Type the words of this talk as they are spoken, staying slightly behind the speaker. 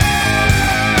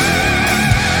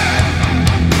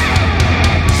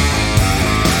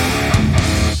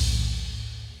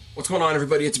going on,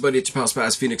 everybody? It's your pal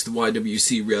Spaz Phoenix, the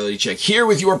YWC Reality Check, here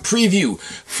with your preview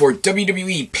for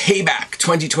WWE PAYBACK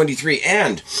 2023.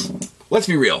 And let's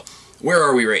be real, where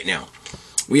are we right now?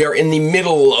 We are in the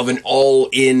middle of an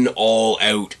all-in,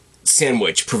 all-out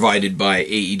sandwich provided by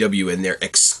AEW and their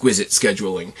exquisite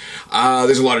scheduling.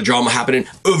 There's a lot of drama happening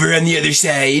over on the other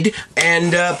side,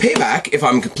 and Payback, if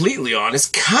I'm completely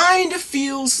honest, kind of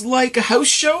feels like a house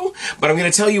show, but I'm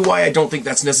going to tell you why I don't think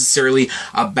that's necessarily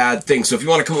a bad thing. So if you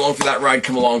want to come along for that ride,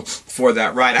 come along for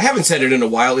that ride. I haven't said it in a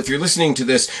while. If you're listening to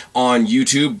this on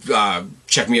YouTube,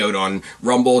 check me out on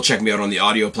Rumble, check me out on the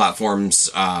audio platforms,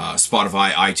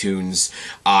 Spotify, iTunes.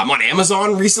 I'm on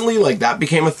Amazon recently, like that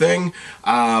became a thing.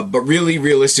 But really,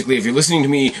 realistically, if you're listening to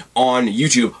me on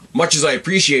YouTube, much as I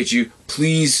appreciate you,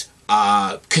 please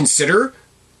consider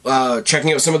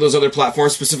checking out some of those other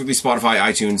platforms, specifically Spotify,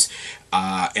 iTunes,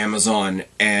 Amazon,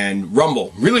 and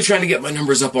Rumble. Really trying to get my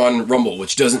numbers up on Rumble,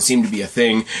 which doesn't seem to be a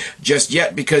thing just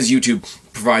yet because YouTube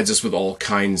provides us with all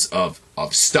kinds of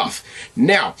stuff.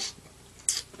 Now,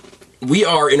 we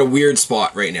are in a weird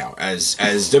spot right now as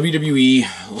WWE.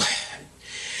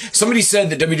 Somebody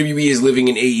said that WWE is living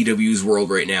in AEW's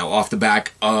world right now off the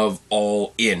back of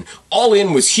All In. All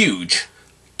In was huge.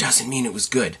 Doesn't mean it was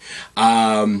good.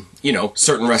 You know,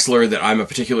 certain wrestler that I'm a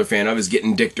particular fan of is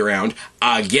getting dicked around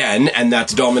again, and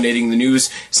that's dominating the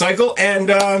news cycle. And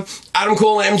Adam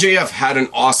Cole and MJF had an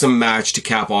awesome match to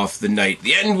cap off the night.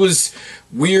 The end was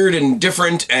weird and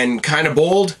different and kind of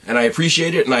bold, and I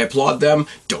appreciate it, and I applaud them.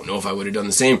 Don't know if I would have done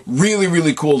the same. Really,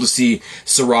 really cool to see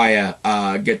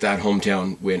Saraya get that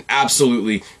hometown win.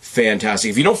 Absolutely fantastic.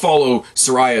 If you don't follow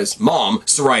Saraya's mom,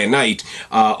 Saraya Knight,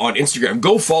 on Instagram,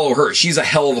 go follow her. She's a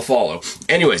hell of a follow.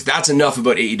 Anyways, that's enough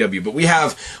about AEW, but we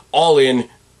have All In,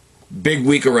 big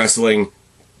week of wrestling.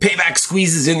 Payback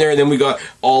squeezes in there, and then we got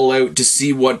All Out to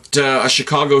see what a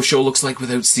Chicago show looks like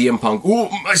without CM Punk. Ooh,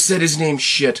 I said his name,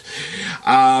 shit.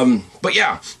 But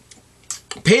yeah,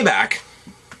 Payback,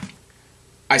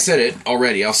 I said it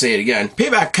already, I'll say it again.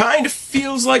 Payback kind of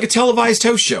feels like a televised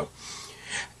house show.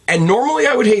 And normally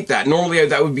I would hate that. Normally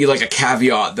that would be like a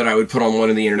caveat that I would put on one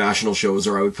of the international shows,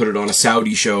 or I would put it on a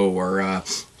Saudi show, or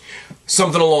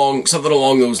something along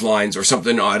those lines, or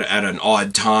something at an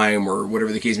odd time, or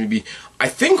whatever the case may be. I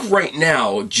think right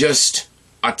now, just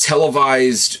a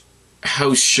televised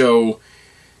house show.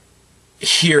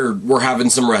 Here, we're having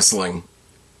some wrestling.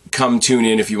 Come tune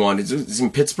in if you want. It's in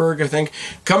Pittsburgh, I think.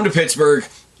 Come to Pittsburgh,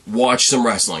 watch some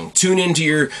wrestling. Tune into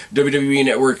your WWE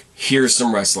network, here's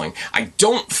some wrestling. I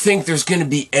don't think there's going to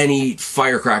be any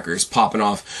firecrackers popping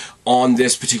off on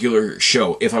this particular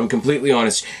show, if I'm completely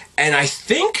honest. And I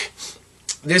think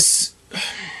this...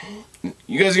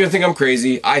 You guys are going to think I'm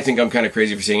crazy. I think I'm kind of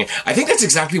crazy for saying it. I think that's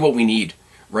exactly what we need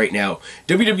right now.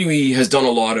 WWE has done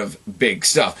a lot of big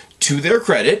stuff. To their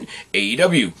credit,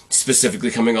 AEW,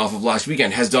 specifically coming off of last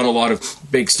weekend, has done a lot of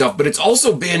big stuff, but it's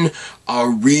also been a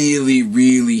really,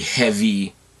 really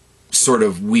heavy sort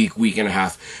of week and a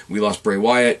half. We lost Bray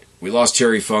Wyatt, we lost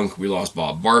Terry Funk, we lost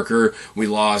Bob Barker, we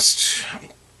lost...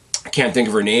 I can't think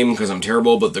of her name because I'm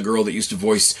terrible, but the girl that used to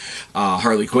voice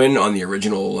Harley Quinn on the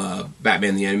original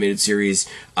Batman the Animated Series.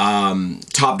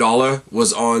 Top Dollar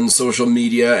was on social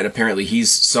media, and apparently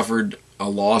he's suffered a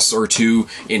loss or two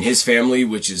in his family,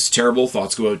 which is terrible.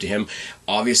 Thoughts go out to him,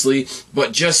 obviously.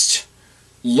 But just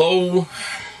low...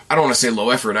 I don't want to say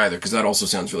low effort either, because that also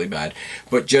sounds really bad.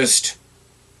 But just...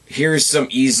 Here's some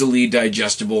easily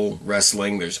digestible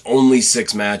wrestling. There's only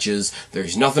 6 matches.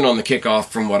 There's nothing on the kickoff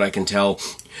from what I can tell.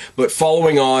 But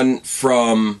following on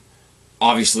from,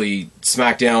 obviously,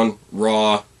 SmackDown,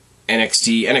 Raw,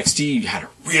 NXT. NXT had a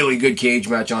really good cage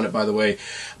match on it, by the way.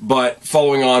 But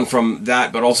following on from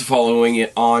that, but also following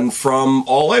it on from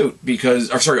All Out,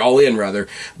 All In, rather,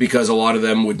 because a lot of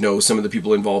them would know some of the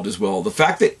people involved as well. The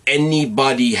fact that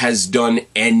anybody has done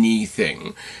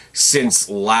anything since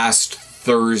last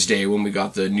Thursday, when we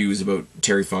got the news about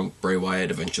Terry Funk, Bray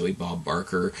Wyatt, eventually Bob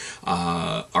Barker,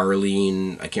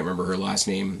 Arlene, I can't remember her last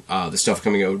name, the stuff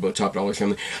coming out about Top Dollar's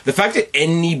family. The fact that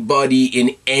anybody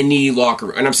in any locker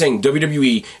room, and I'm saying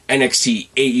WWE, NXT,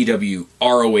 AEW,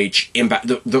 ROH, Impact,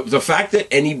 the fact that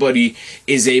anybody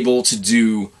is able to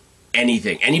do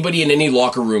anything, anybody in any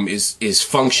locker room is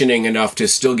functioning enough to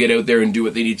still get out there and do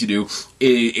what they need to do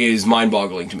is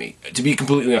mind-boggling to me. To be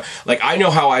completely honest, like, I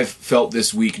know how I've felt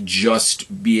this week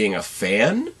just being a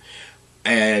fan,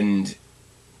 and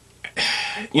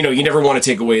you know, you never want to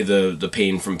take away the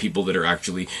pain from people that are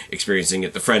actually experiencing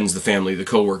it, the friends, the family, the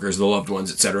coworkers, the loved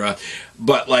ones, etc.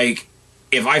 But like,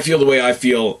 if I feel the way I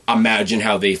feel, imagine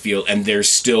how they feel, and they're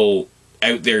still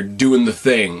out there doing the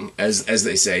thing, as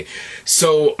they say.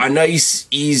 So a nice,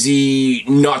 easy,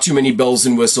 not too many bells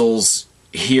and whistles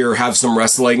here, have some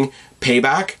wrestling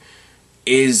payback,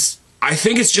 is I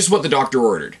think it's just what the doctor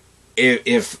ordered.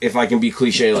 If I can be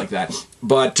cliche like that.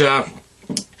 But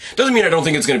doesn't mean I don't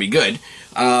think it's going to be good.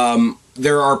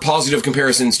 There are positive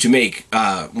comparisons to make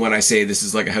when I say this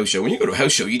is like a house show. When you go to a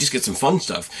house show, you just get some fun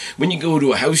stuff. When you go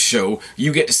to a house show,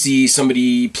 you get to see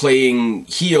somebody playing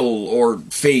heel or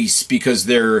face because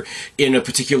they're in a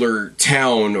particular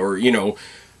town, or, you know,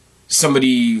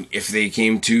 somebody, if they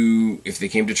came to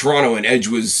Toronto and Edge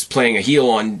was playing a heel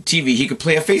on TV, he could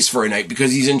play a face for a night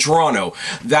because he's in Toronto.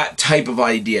 That type of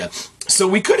idea. So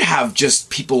we could have just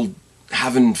people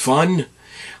having fun.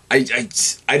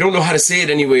 I don't know how to say it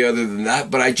any way other than that,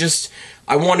 but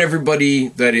I want everybody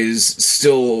that is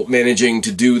still managing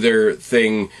to do their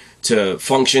thing to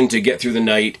function, to get through the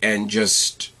night, and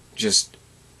just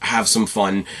have some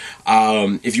fun.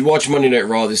 If you watch Monday Night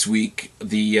Raw this week,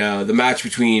 the match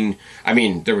between, I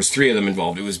mean, there was 3 of them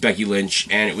involved. It was Becky Lynch,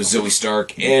 and it was Zoe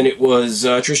Stark, and it was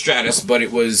Trish Stratus, but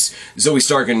it was Zoe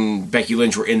Stark and Becky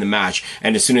Lynch were in the match,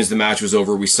 and as soon as the match was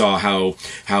over, we saw how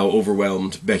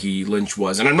overwhelmed Becky Lynch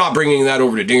was. And I'm not bringing that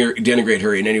over to denigrate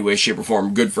her in any way, shape, or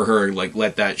form. Good for her, like,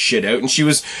 let that shit out. And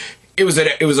it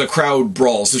was a crowd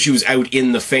brawl, so she was out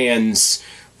in the fans,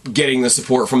 getting the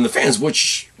support from the fans,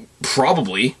 which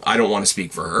probably, I don't want to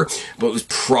speak for her, but it was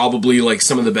probably like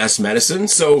some of the best medicine.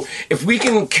 So if we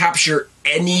can capture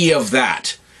any of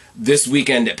that this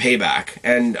weekend at Payback,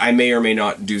 and I may or may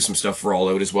not do some stuff for All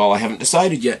Out as well, I haven't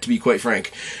decided yet, to be quite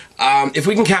frank. If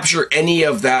we can capture any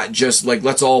of that, just like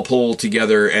let's all pull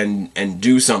together and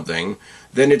do something,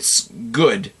 then it's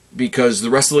good, because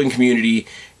the wrestling community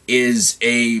is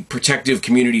a protective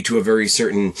community to a very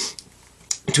certain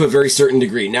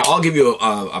degree. Now, I'll give you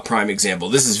a prime example.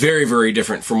 This is very, very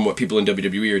different from what people in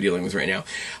WWE are dealing with right now.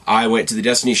 I went to the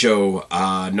Destiny show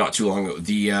not too long ago.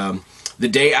 The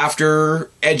day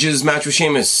after Edge's match with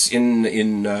Sheamus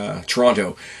in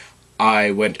Toronto,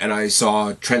 I went and I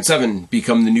saw Trent Seven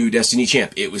become the new Destiny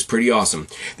champ. It was pretty awesome.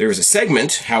 There was a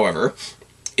segment, however,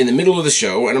 in the middle of the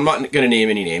show, and I'm not going to name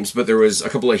any names, but there was a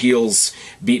couple of heels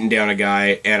beating down a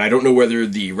guy, and I don't know whether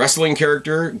the wrestling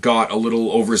character got a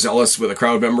little overzealous with a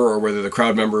crowd member, or whether the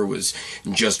crowd member was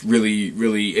just really,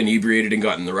 really inebriated and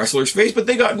got in the wrestler's face, but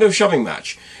they got no shoving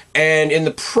match. And in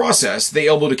the process, they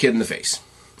elbowed a kid in the face.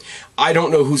 I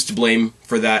don't know who's to blame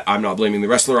for that. I'm not blaming the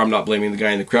wrestler. I'm not blaming the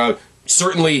guy in the crowd.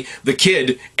 Certainly, the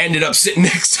kid ended up sitting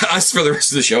next to us for the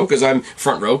rest of the show, because I'm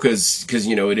front row, because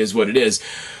you know, it is what it is.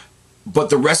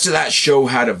 But the rest of that show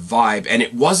had a vibe, and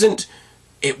it wasn't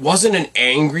an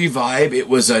angry vibe. It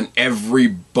was an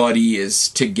everybody is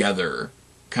together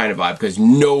kind of vibe, because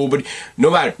nobody,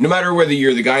 no matter whether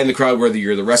you're the guy in the crowd, whether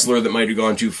you're the wrestler that might have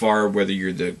gone too far, whether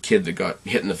you're the kid that got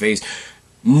hit in the face,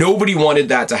 nobody wanted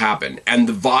that to happen. And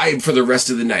the vibe for the rest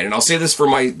of the night, and I'll say this for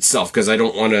myself, because I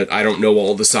don't know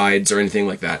all the sides or anything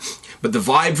like that, but the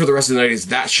vibe for the rest of the night is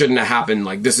that shouldn't have happened.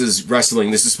 Like, this is wrestling.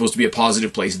 This is supposed to be a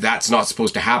positive place. That's not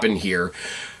supposed to happen here.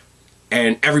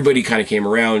 And everybody kind of came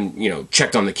around, you know,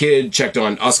 checked on the kid, checked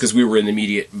on us, because we were in the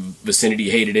immediate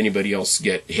vicinity, hated anybody else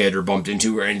get hit or bumped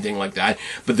into or anything like that.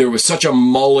 But there was such a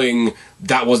mulling,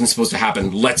 that wasn't supposed to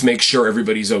happen. Let's make sure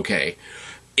everybody's okay.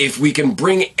 If we can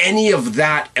bring any of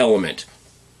that element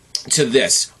to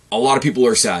this, a lot of people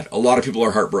are sad. A lot of people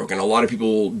are heartbroken. A lot of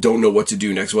people don't know what to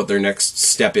do next, what their next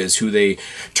step is, who they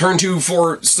turn to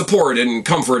for support and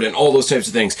comfort and all those types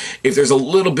of things. If there's a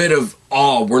little bit of,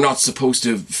 oh, we're not supposed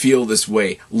to feel this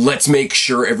way, let's make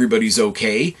sure everybody's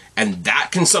okay, and that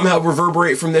can somehow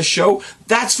reverberate from this show,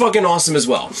 that's fucking awesome as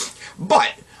well.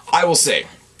 But I will say,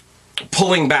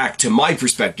 pulling back to my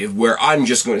perspective, where I'm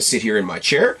just going to sit here in my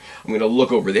chair, I'm going to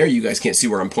look over there. You guys can't see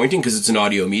where I'm pointing because it's an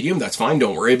audio medium. That's fine.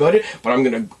 Don't worry about it. But I'm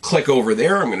going to click over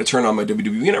there. I'm going to turn on my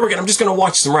WWE Network, and I'm just going to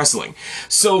watch some wrestling.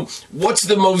 So what's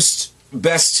the most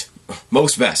best?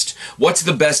 What's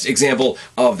the best example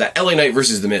of that? LA Knight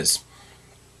versus The Miz.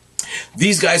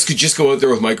 These guys could just go out there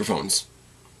with microphones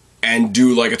and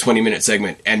do like a 20-minute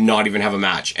segment and not even have a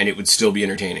match, and it would still be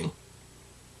entertaining.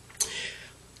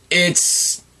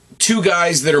 It's two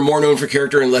guys that are more known for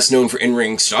character and less known for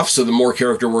in-ring stuff, so the more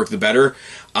character work, the better.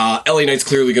 LA Knight's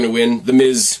clearly going to win. The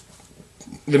Miz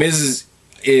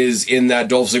is in that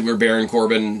Dolph Ziggler, Baron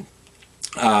Corbin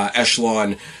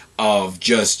echelon of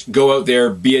just go out there,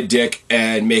 be a dick,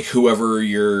 and make whoever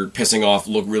you're pissing off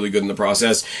look really good in the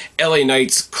process. LA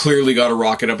Knight's clearly got a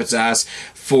rocket up its ass.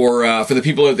 For the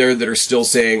people out there that are still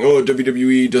saying, oh,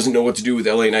 WWE doesn't know what to do with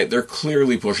LA Knight, they're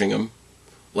clearly pushing him.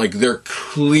 Like, they're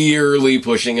clearly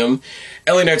pushing him.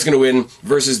 LA Knight's going to win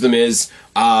versus The Miz.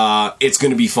 It's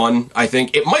going to be fun, I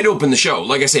think. It might open the show.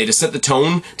 Like I say, to set the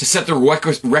tone, to set the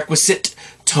requisite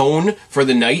tone for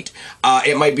the night,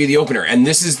 it might be the opener. And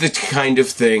this is the kind of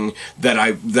thing that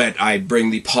I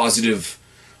bring the positive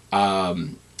house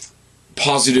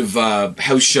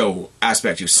show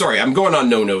aspect to. Sorry, I'm going on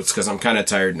no notes because I'm kind of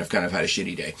tired and I've kind of had a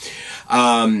shitty day.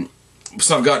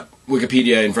 So I've got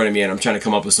Wikipedia in front of me and I'm trying to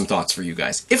come up with some thoughts for you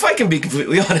guys, if I can be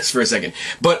completely honest for a second.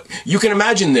 But you can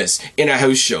imagine this in a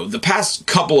house show. The past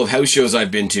couple of house shows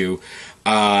I've been to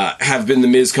have been The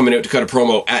Miz coming out to cut a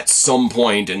promo at some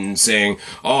point and saying,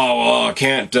 oh, well, I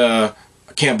can't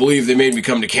believe they made me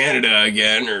come to Canada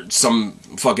again, or some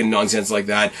fucking nonsense like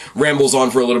that. Rambles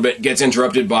on for a little bit, gets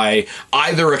interrupted by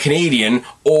either a Canadian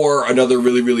or another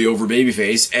really, really over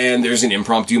babyface, and there's an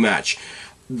impromptu match.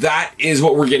 That is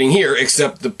what we're getting here,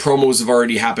 except the promos have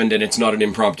already happened and it's not an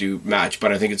impromptu match,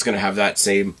 but I think it's going to have that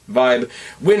same vibe.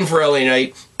 Win for LA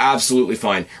Knight, absolutely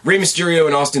fine. Rey Mysterio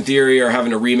and Austin Theory are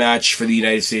having a rematch for the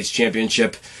United States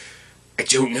Championship. I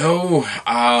don't know.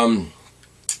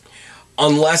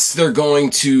 Unless they're going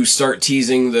to start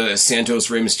teasing the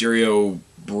Santos-Rey Mysterio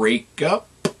breakup.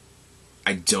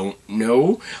 I don't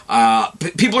know.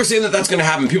 People are saying that that's going to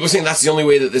happen. People are saying that's the only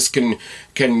way that this can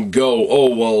go.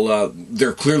 Oh, well,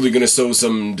 they're clearly going to sow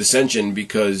some dissension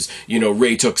because, you know,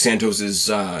 Rey took Santos's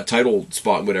title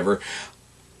spot, whatever.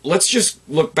 Let's just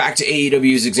look back to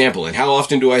AEW's example. And how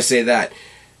often do I say that?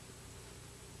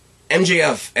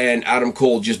 MJF and Adam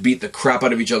Cole just beat the crap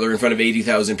out of each other in front of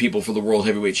 80,000 people for the World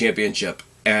Heavyweight Championship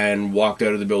and walked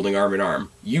out of the building arm in arm.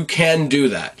 You can do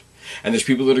that. And there's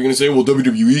people that are going to say, well,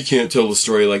 WWE can't tell a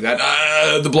story like that.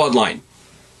 The Bloodline.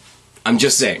 I'm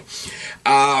just saying.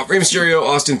 Rey Mysterio,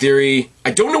 Austin Theory.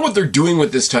 I don't know what they're doing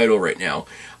with this title right now.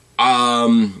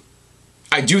 I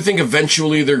do think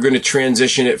eventually they're going to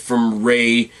transition it from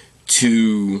Rey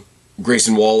to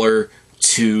Grayson Waller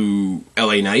to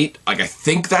LA Knight. Like, I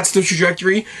think that's the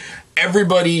trajectory.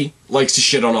 Everybody likes to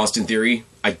shit on Austin Theory.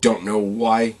 I don't know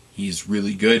why. He's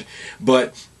really good.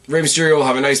 But Rey Mysterio will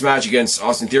have a nice match against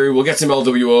Austin Theory. We'll get some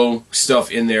LWO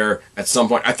stuff in there at some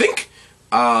point. I think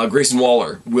Grayson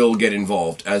Waller will get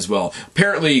involved as well.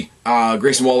 Apparently,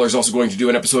 Grayson Waller is also going to do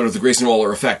an episode of the Grayson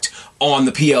Waller Effect on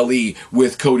the PLE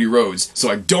with Cody Rhodes. So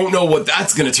I don't know what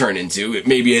that's going to turn into. It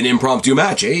may be an impromptu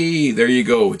match. Hey, there you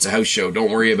go. It's a house show.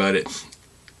 Don't worry about it.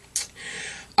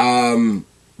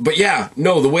 But yeah,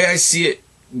 no, the way I see it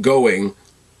going,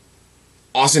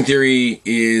 Austin Theory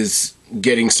is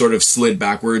getting sort of slid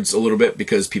backwards a little bit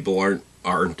because people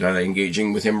aren't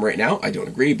engaging with him right now. I don't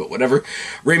agree, but whatever.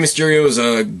 Rey Mysterio is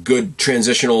a good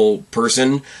transitional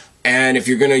person, and if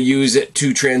you're going to use it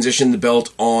to transition the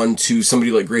belt on to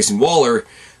somebody like Grayson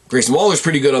Waller's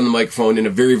pretty good on the microphone in a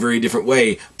very, very different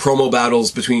way. Promo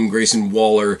battles between Grayson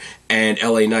Waller and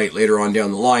LA Knight later on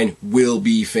down the line will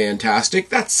be fantastic.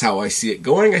 That's how I see it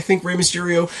going. I think Rey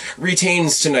Mysterio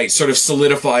retains tonight, sort of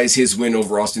solidifies his win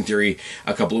over Austin Theory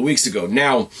a couple of weeks ago.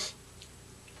 Now,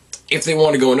 if they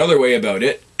want to go another way about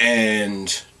it,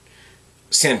 and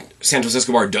Santos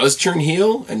Escobar does turn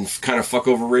heel and kind of fuck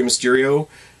over Rey Mysterio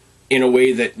in a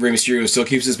way that Rey Mysterio still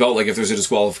keeps his belt, like if there's a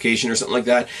disqualification or something like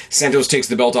that, Santos takes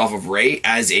the belt off of Rey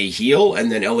as a heel,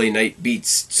 and then LA Knight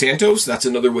beats Santos. That's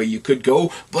another way you could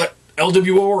go, but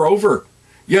LWO are over.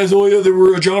 Yes, oh yeah, they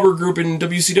were a jobber group in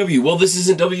WCW. Well, this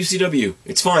isn't WCW.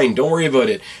 It's fine. Don't worry about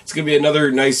it. It's going to be another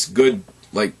nice, good,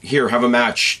 like, here, have a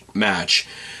match.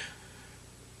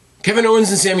 Kevin Owens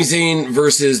and Sami Zayn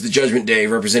versus the Judgment Day,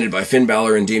 represented by Finn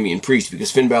Balor and Damian Priest,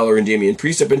 because Finn Balor and Damian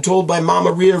Priest have been told by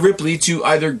Mama Rhea Ripley to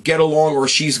either get along or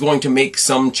she's going to make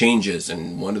some changes,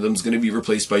 and one of them's going to be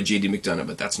replaced by JD McDonough,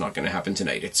 but that's not going to happen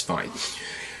tonight. It's fine.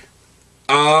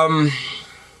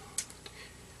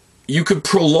 You could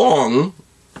prolong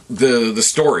the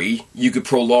story. You could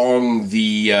prolong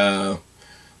the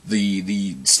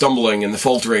stumbling and the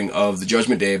faltering of the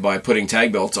Judgment Day by putting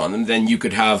tag belts on them. Then you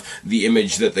could have the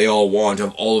image that they all want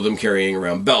of all of them carrying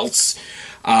around belts.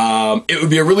 It would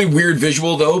be a really weird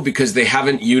visual, though, because they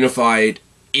haven't unified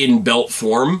in belt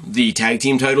form the tag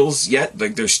team titles yet.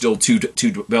 Like, there's still two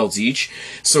belts each.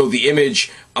 So the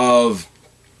image of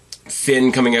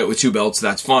Finn coming out with two belts,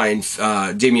 that's fine.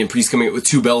 Damian Priest coming out with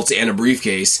two belts and a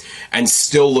briefcase, and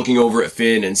still looking over at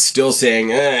Finn and still saying,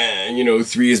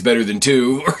 3 is better than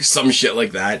 2, or some shit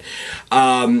like that.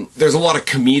 There's a lot of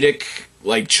comedic,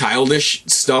 like, childish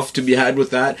stuff to be had with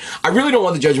that. I really don't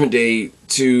want the Judgment Day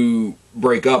to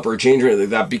break up or change or anything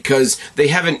like that, because they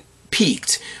haven't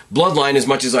peaked. Bloodline, as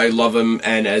much as I love them,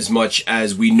 and as much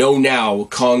as we know now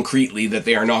concretely that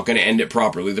they are not going to end it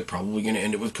properly, they're probably going to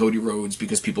end it with Cody Rhodes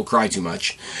because people cry too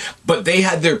much. But they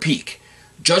had their peak.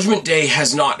 Judgment Day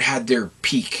has not had their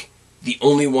peak. The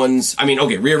only ones, I mean,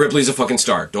 okay, Rhea Ripley's a fucking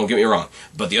star, don't get me wrong.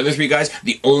 But the other three guys,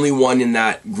 the only one in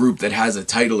that group that has a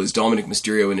title is Dominic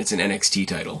Mysterio, and it's an NXT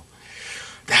title.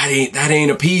 That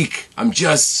ain't a peak. I'm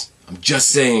just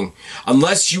saying.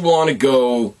 Unless you want to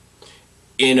go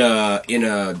in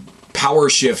a power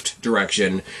shift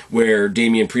direction where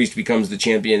Damian Priest becomes the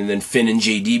champion and then Finn and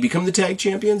JD become the tag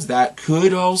champions, that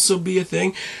could also be a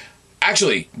thing.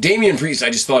 Actually, Damian Priest, I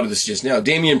just thought of this just now.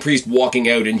 Damian Priest walking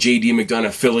out and JD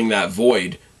McDonough filling that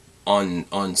void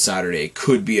on Saturday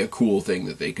could be a cool thing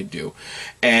that they could do.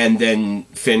 And then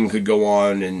Finn could go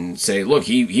on and say, look,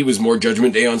 he was more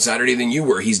Judgment Day on Saturday than you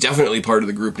were. He's definitely part of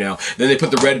the group now. Then they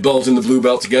put the red belt and the blue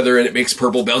belt together and it makes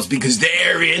purple belts because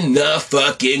they're in the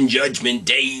fucking Judgment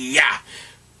Day. Yeah.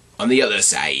 On the other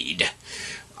side.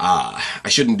 I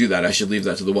shouldn't do that. I should leave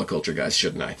that to the What Culture guys,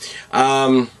 shouldn't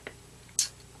I?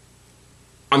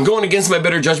 I'm going against my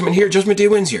better judgment here. Judgment Day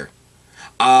wins here.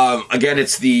 Again,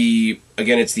 it's the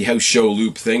house show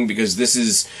loop thing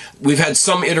because we've had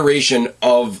some iteration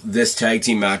of this tag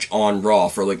team match on Raw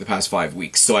for like the past 5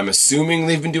 weeks. So I'm assuming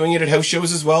they've been doing it at house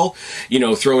shows as well. You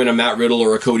know, throw in a Matt Riddle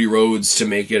or a Cody Rhodes to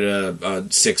make it a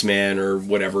 6-man or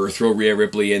whatever. Throw Rhea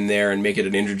Ripley in there and make it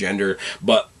an intergender.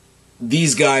 But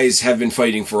these guys have been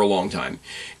fighting for a long time.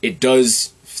 It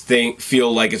does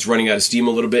feel like it's running out of steam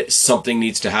a little bit. Something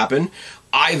needs to happen.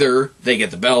 Either they get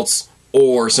the belts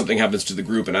or something happens to the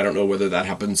group, and I don't know whether that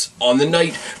happens on the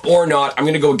night or not. I'm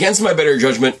going to go against my better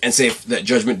judgment and say that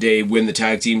Judgment Day win the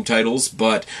tag team titles,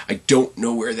 but I don't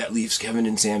know where that leaves Kevin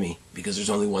and Sami because there's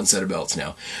only one set of belts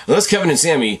now. Unless Kevin and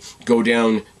Sami go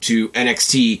down to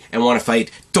NXT and want to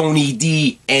fight Tony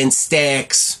D and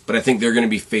Stax, but I think they're going to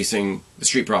be facing the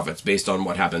Street Profits based on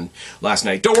what happened last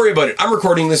night. Don't worry about it. I'm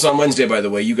recording this on Wednesday, by the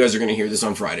way. You guys are going to hear this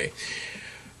on Friday.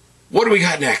 What do we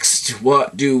got next?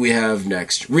 What do we have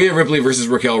next? Rhea Ripley versus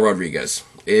Raquel Rodriguez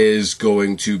is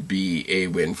going to be a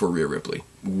win for Rhea Ripley.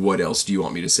 What else do you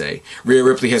want me to say? Rhea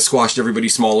Ripley has squashed everybody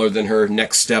smaller than her.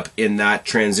 Next step in that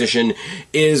transition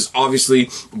is obviously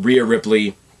Rhea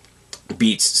Ripley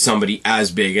beats somebody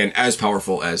as big and as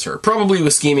powerful as her. Probably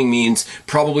with scheming means,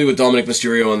 probably with Dominic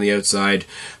Mysterio on the outside,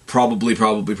 probably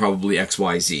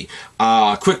XYZ.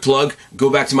 Quick plug, go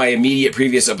back to my immediate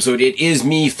previous episode. It is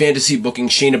me fantasy booking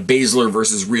Shayna Baszler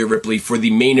versus Rhea Ripley for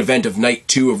the main event of Night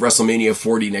 2 of WrestleMania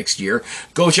 40 next year.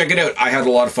 Go check it out. I had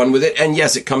a lot of fun with it, and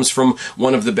yes, it comes from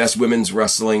one of the best women's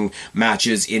wrestling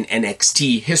matches in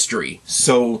NXT history.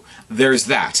 So, there's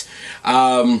that.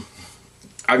 I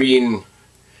mean,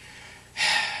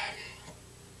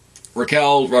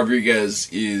 Raquel Rodriguez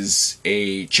is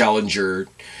a challenger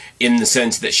in the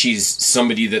sense that she's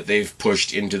somebody that they've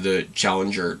pushed into the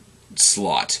challenger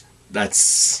slot.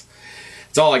 That's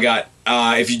all I got.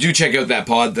 If you do check out that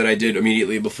pod that I did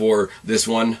immediately before this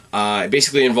one, it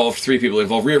basically involved 3 people. It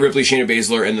involved Rhea Ripley, Shayna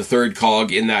Baszler, and the third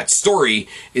cog in that story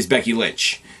is Becky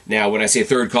Lynch. Now, when I say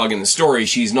third cog in the story,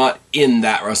 she's not in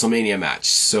that WrestleMania match.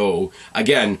 So,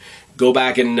 again, go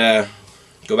back and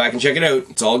check it out.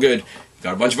 It's all good.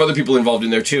 Got a bunch of other people involved in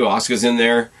there too. Asuka's in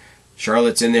there.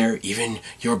 Charlotte's in there. Even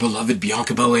your beloved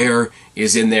Bianca Belair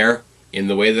is in there in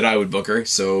the way that I would book her.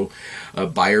 So,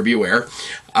 buyer beware.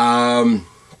 But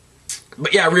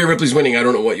yeah, Rhea Ripley's winning. I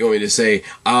don't know what you want me to say.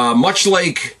 Much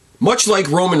like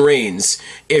Roman Reigns,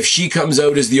 if she comes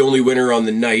out as the only winner on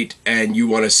the night and you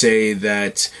want to say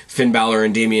that Finn Balor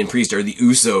and Damian Priest are the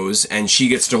Usos and she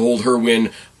gets to hold her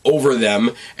win over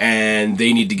them and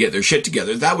they need to get their shit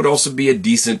together, that would also be a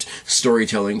decent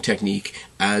storytelling technique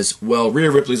as well.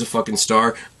 Rhea Ripley's a fucking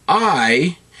star.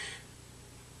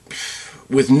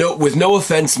 With no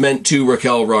offense meant to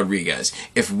Raquel Rodriguez,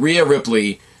 if Rhea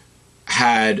Ripley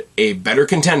had a better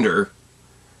contender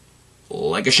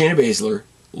like a Shayna Baszler,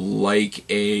 like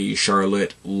a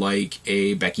Charlotte, like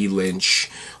a Becky Lynch,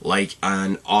 like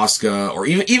an Asuka, or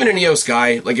even an Io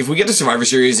Sky. Like, if we get to Survivor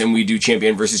Series and we do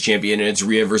champion versus champion and it's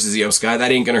Rhea versus Io Sky,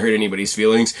 that ain't gonna hurt anybody's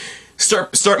feelings.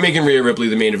 Start making Rhea Ripley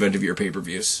the main event of your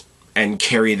pay-per-views and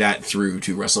carry that through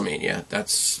to WrestleMania.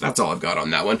 That's all I've got on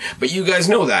that one. But you guys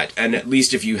know that, and at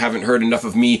least if you haven't heard enough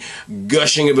of me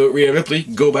gushing about Rhea Ripley,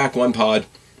 go back one pod.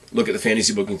 Look at the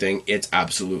fantasy booking thing. It's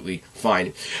absolutely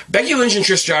fine. Becky Lynch and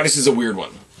Trish Stratus is a weird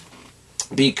one,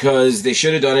 because they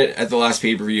should have done it at the last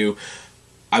pay-per-view.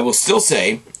 I will still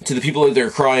say, to the people out there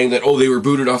crying that, oh, they were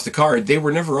booted off the card, they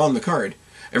were never on the card.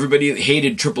 Everybody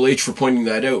hated Triple H for pointing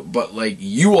that out, but, like,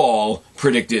 you all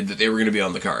predicted that they were going to be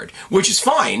on the card, which is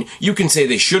fine. You can say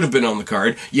they should have been on the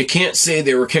card. You can't say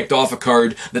they were kicked off a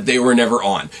card that they were never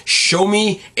on. Show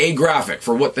me a graphic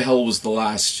for what the hell was the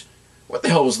last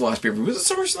pay-per-view.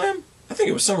 Was it SummerSlam? I think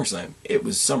it was SummerSlam. It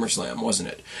was SummerSlam, wasn't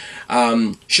it?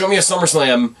 Show me a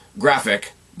SummerSlam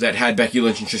graphic that had Becky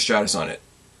Lynch and Trish Stratus on it.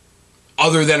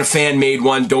 Other than a fan-made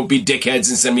one, don't be dickheads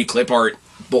and send me clip art.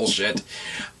 Bullshit.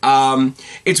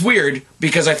 It's weird,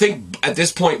 because I think at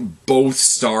this point both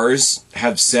stars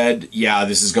have said, yeah,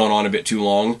 this has gone on a bit too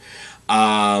long.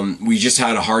 We just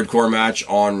had a hardcore match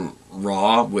on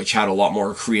Raw, which had a lot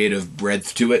more creative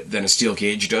breadth to it than a steel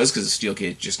cage does, because a steel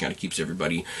cage just kind of keeps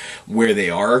everybody where they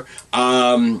are.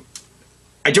 I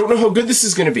don't know how good this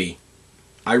is going to be.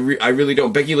 I really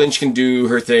don't. Becky Lynch can do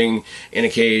her thing in a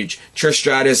cage. Trish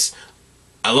Stratus,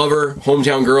 I love her,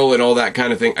 hometown girl and all that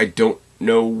kind of thing. I don't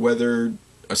know whether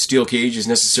a steel cage is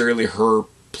necessarily her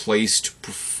place to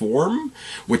perform,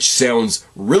 which sounds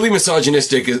really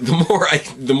misogynistic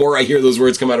the more I hear those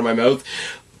words come out of my mouth.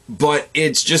 But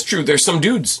it's just true. There's some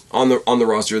dudes on the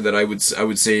roster that I would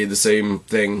say the same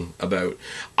thing about.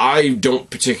 I don't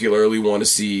particularly want to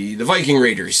see the Viking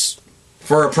Raiders,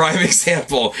 for a prime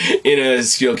example, in a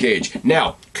steel cage.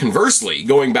 Now, conversely,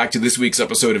 going back to this week's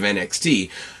episode of NXT,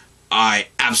 I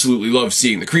absolutely love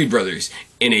seeing the Creed brothers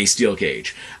in a steel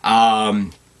cage. I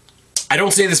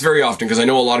don't say this very often because I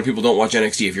know a lot of people don't watch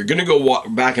NXT. If you're going to go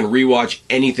back and rewatch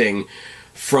anything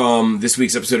from this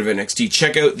week's episode of NXT,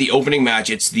 check out the opening match.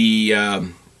 It's the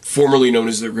formerly known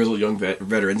as the Grizzled Young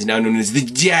Veterans, now known as the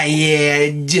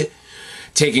Giant,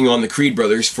 taking on the Creed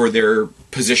brothers for their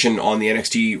position on the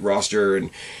NXT roster, and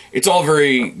it's all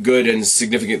very good and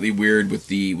significantly weird with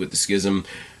the schism.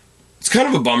 It's kind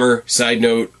of a bummer. Side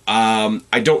note,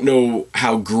 I don't know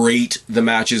how great the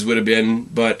matches would have been,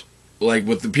 but like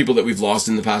with the people that we've lost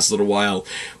in the past little while,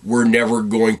 we're never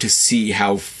going to see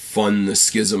how fun the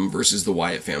schism versus the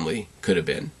Wyatt family could have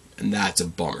been, and that's a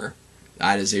bummer.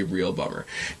 That is a real bummer.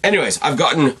 Anyways, I've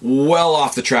gotten well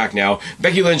off the track now.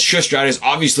 Becky Lynch, Trish Stratus.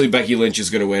 Obviously, Becky Lynch is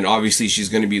going to win. Obviously, she's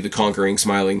going to be the conquering,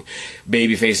 smiling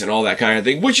babyface and all that kind of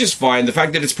thing, which is fine. The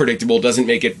fact that it's predictable doesn't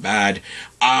make it bad.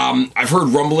 I've heard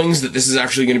rumblings that this is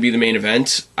actually going to be the main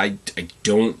event. I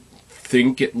don't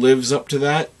think it lives up to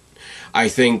that. I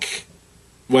think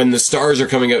when the stars are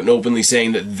coming out and openly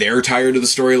saying that they're tired of the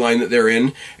storyline that they're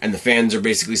in, and the fans are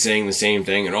basically saying the same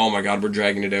thing, and oh my god, we're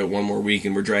dragging it out one more week,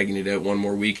 and we're dragging it out one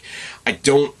more week, I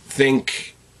think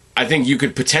you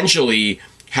could potentially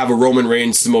have a Roman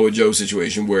Reigns Samoa Joe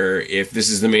situation where if this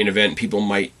is the main event, people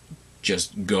might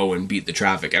just go and beat the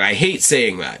traffic. And I hate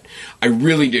saying that. I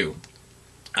really do.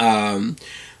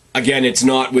 Again, it's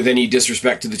not with any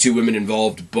disrespect to the two women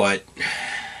involved, but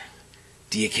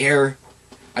do you care?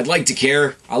 I'd like to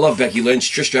care. I love Becky Lynch.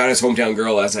 Trish Stratus, hometown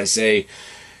girl, as I say.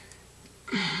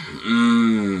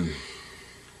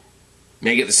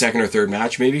 Make it the second or third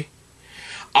match, maybe?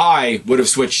 I would have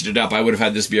switched it up. I would have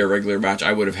had this be a regular match.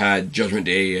 I would have had Judgment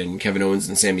Day and Kevin Owens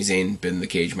and Sami Zayn been the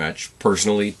cage match,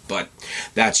 personally, but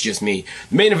that's just me.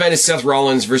 The main event is Seth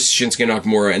Rollins versus Shinsuke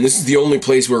Nakamura, and this is the only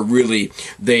place where really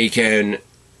they can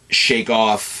shake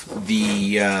off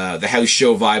the house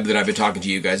show vibe that I've been talking to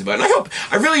you guys about. And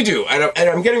I really do, and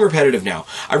I'm getting repetitive now.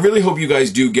 I really hope you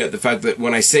guys do get the fact that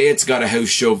when I say it's got a house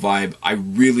show vibe, I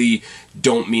really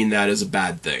don't mean that as a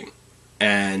bad thing.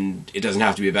 And it doesn't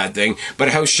have to be a bad thing. But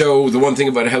a house show, the one thing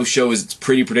about a house show is it's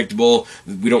pretty predictable.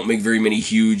 We don't make very many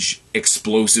huge,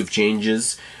 explosive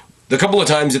changes. The couple of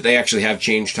times that they actually have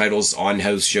changed titles on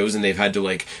house shows and they've had to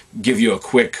like give you a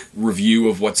quick review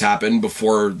of what's happened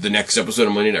before the next episode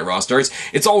of Monday Night Raw starts,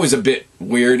 it's always a bit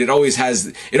weird. It always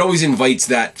invites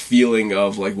that feeling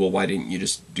of like, well, why didn't you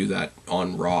just do that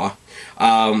on Raw?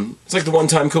 It's like the one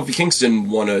time Kofi Kingston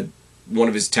won one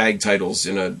of his tag titles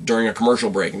during a commercial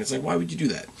break, and it's like, why would you do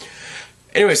that?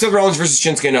 Anyway, Seth Rollins versus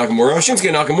Shinsuke Nakamura.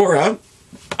 Shinsuke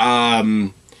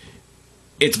Nakamura,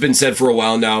 it's been said for a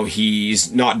while now,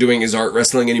 he's not doing his art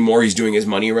wrestling anymore, he's doing his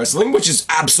money wrestling, which is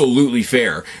absolutely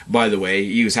fair, by the way.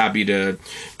 He was happy to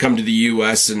come to the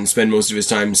US and spend most of his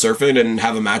time surfing and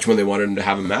have a match when they wanted him to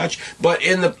have a match. But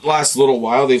in the last little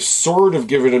while, they've sort of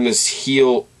given him this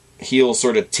heel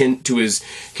sort of tint to his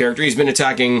character. He's been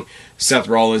attacking Seth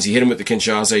Rollins. He hit him with the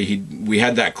Kinshasa. We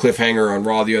had that cliffhanger on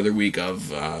Raw the other week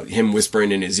of him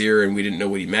whispering in his ear, and we didn't know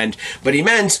what he meant. But he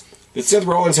meant that Seth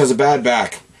Rollins has a bad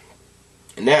back.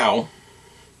 And now,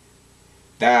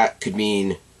 that could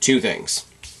mean two things.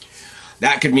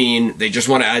 That could mean they just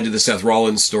want to add to the Seth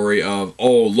Rollins story of,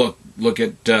 oh, look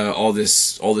at all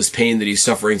this pain that he's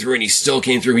suffering through, and he still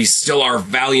came through. He's still our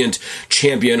valiant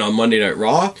champion on Monday Night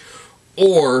Raw.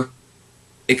 Or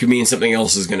it could mean something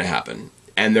else is going to happen.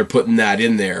 And they're putting that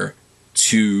in there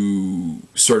to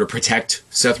sort of protect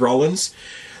Seth Rollins.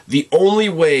 The only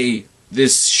way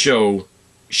this show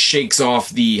shakes off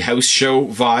the house show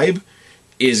vibe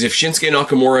is if Shinsuke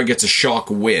Nakamura gets a shock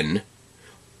win,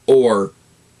 or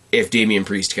if Damian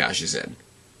Priest cashes in.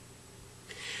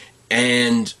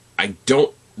 And I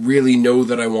don't really know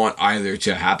that I want either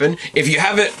to happen. If you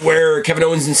have it where Kevin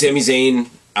Owens and Sami Zayn,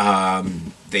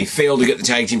 they fail to get the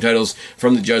tag team titles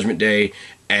from the Judgment Day,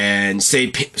 and say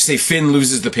Finn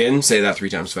loses the pin, say that 3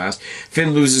 times fast,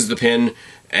 Finn loses the pin,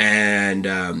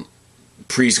 and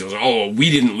Priest goes, oh,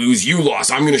 we didn't lose, you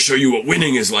lost, I'm going to show you what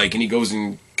winning is like, and he goes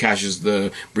and cashes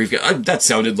the briefcase. That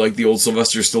sounded like the old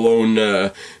Sylvester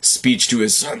Stallone speech to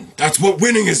his son. That's what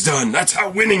winning is done. That's how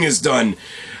winning is done.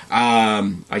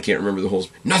 I can't remember the whole...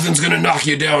 Nothing's going to knock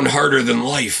you down harder than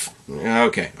life.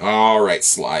 Okay. All right,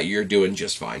 Sly. You're doing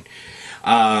just fine.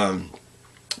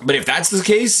 But if that's the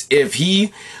case, if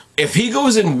he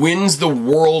goes and wins the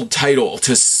world title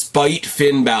to spite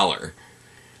Finn Balor,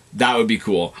 that would be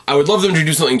cool. I would love them to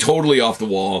do something totally off the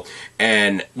wall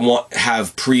and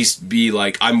have Priest be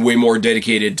like, I'm way more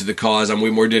dedicated to the cause, I'm way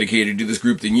more dedicated to this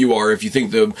group than you are. If you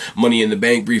think the Money in the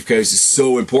Bank briefcase is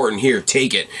so important, here,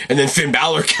 take it. And then Finn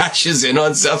Balor cashes in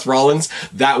on Seth Rollins.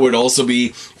 That would also be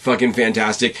fucking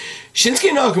fantastic. Shinsuke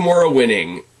Nakamura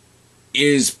winning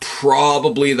is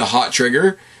probably the hot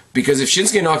trigger, because if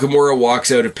Shinsuke Nakamura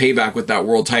walks out of Payback with that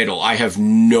world title, I have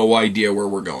no idea where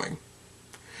we're going.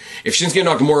 If Shinsuke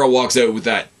Nakamura walks out with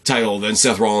that title, then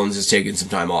Seth Rollins is taking some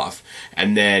time off.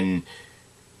 And then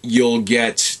you'll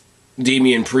get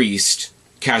Damian Priest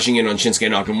cashing in on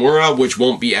Shinsuke Nakamura, which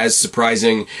won't be as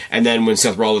surprising. And then when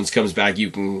Seth Rollins comes back,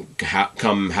 you can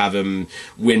come have him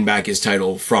win back his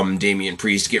title from Damian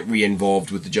Priest, get re-involved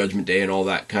with the Judgment Day and all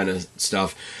that kind of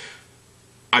stuff.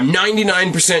 I'm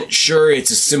 99% sure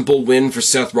it's a simple win for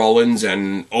Seth Rollins,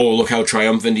 and oh, look how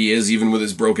triumphant he is, even with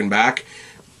his broken back.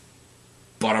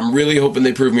 But I'm really hoping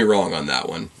they prove me wrong on that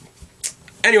one.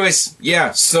 Anyways,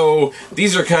 yeah, so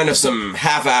these are kind of some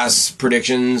half-ass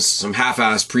predictions, some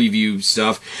half-ass preview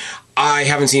stuff. I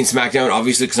haven't seen SmackDown,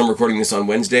 obviously, because I'm recording this on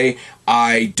Wednesday.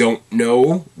 I don't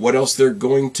know what else they're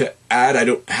going to add.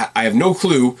 I have no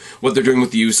clue what they're doing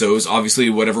with the Usos. Obviously,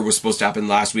 whatever was supposed to happen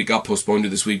last week got postponed to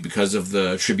this week because of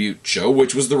the tribute show,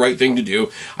 which was the right thing to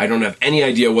do. I don't have any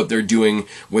idea what they're doing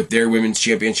with their women's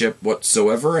championship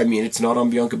whatsoever. I mean, it's not on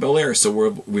Bianca Belair, so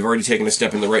we've already taken a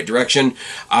step in the right direction.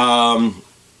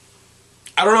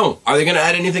 I don't know. Are they going to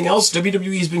add anything else?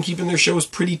 WWE's been keeping their shows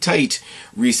pretty tight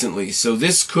recently, so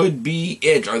this could be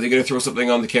it. Are they going to throw something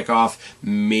on the kickoff?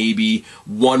 Maybe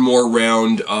one more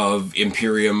round of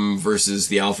Imperium versus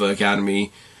the Alpha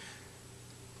Academy.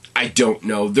 I don't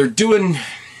know. They're doing...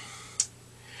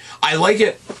 I like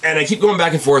it, and I keep going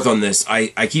back and forth on this.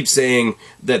 I keep saying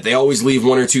that they always leave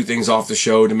 1 or 2 things off the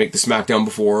show to make the SmackDown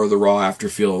before or the Raw after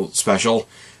feel special.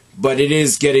 But it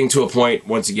is getting to a point,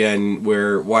 once again,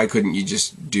 where why couldn't you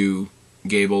just do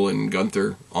Gable and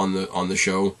Gunther on the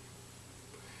show?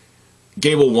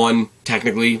 Gable won,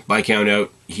 technically, by count out.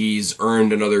 He's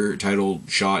earned another title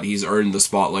shot. He's earned the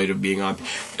spotlight of being on.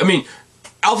 I mean,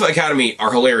 Alpha Academy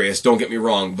are hilarious, don't get me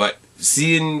wrong, but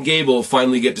seeing Gable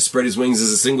finally get to spread his wings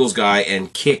as a singles guy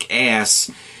and kick ass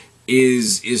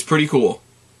is pretty cool.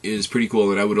 Is pretty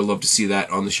cool, and I would have loved to see that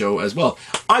on the show as well.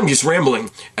 I'm just rambling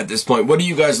at this point. What are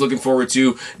you guys looking forward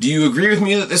to? Do you agree with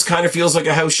me that this kind of feels like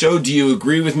a house show? Do you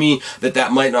agree with me that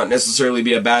that might not necessarily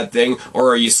be a bad thing? Or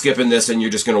are you skipping this and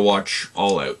you're just going to watch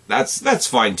All Out? That's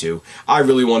fine too. I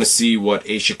really want to see what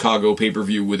a Chicago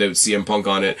pay-per-view without CM Punk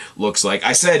on it looks like.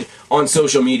 I said on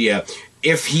social media,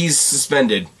 if he's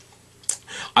suspended,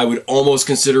 I would almost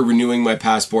consider renewing my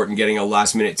passport and getting a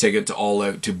last-minute ticket to All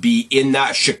Out to be in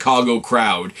that Chicago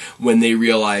crowd when they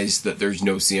realize that there's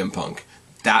no CM Punk.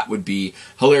 That would be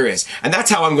hilarious. And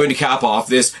that's how I'm going to cap off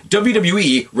this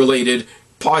WWE-related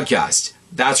podcast.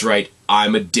 That's right,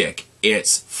 I'm a dick.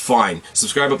 It's fine.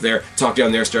 Subscribe up there, talk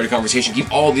down there, start a conversation, keep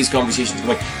all these conversations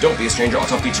going. Don't be a stranger. I'll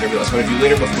talk to each and every last one of you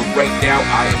later, but for right now,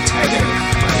 I am tagging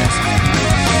out. Bye, guys.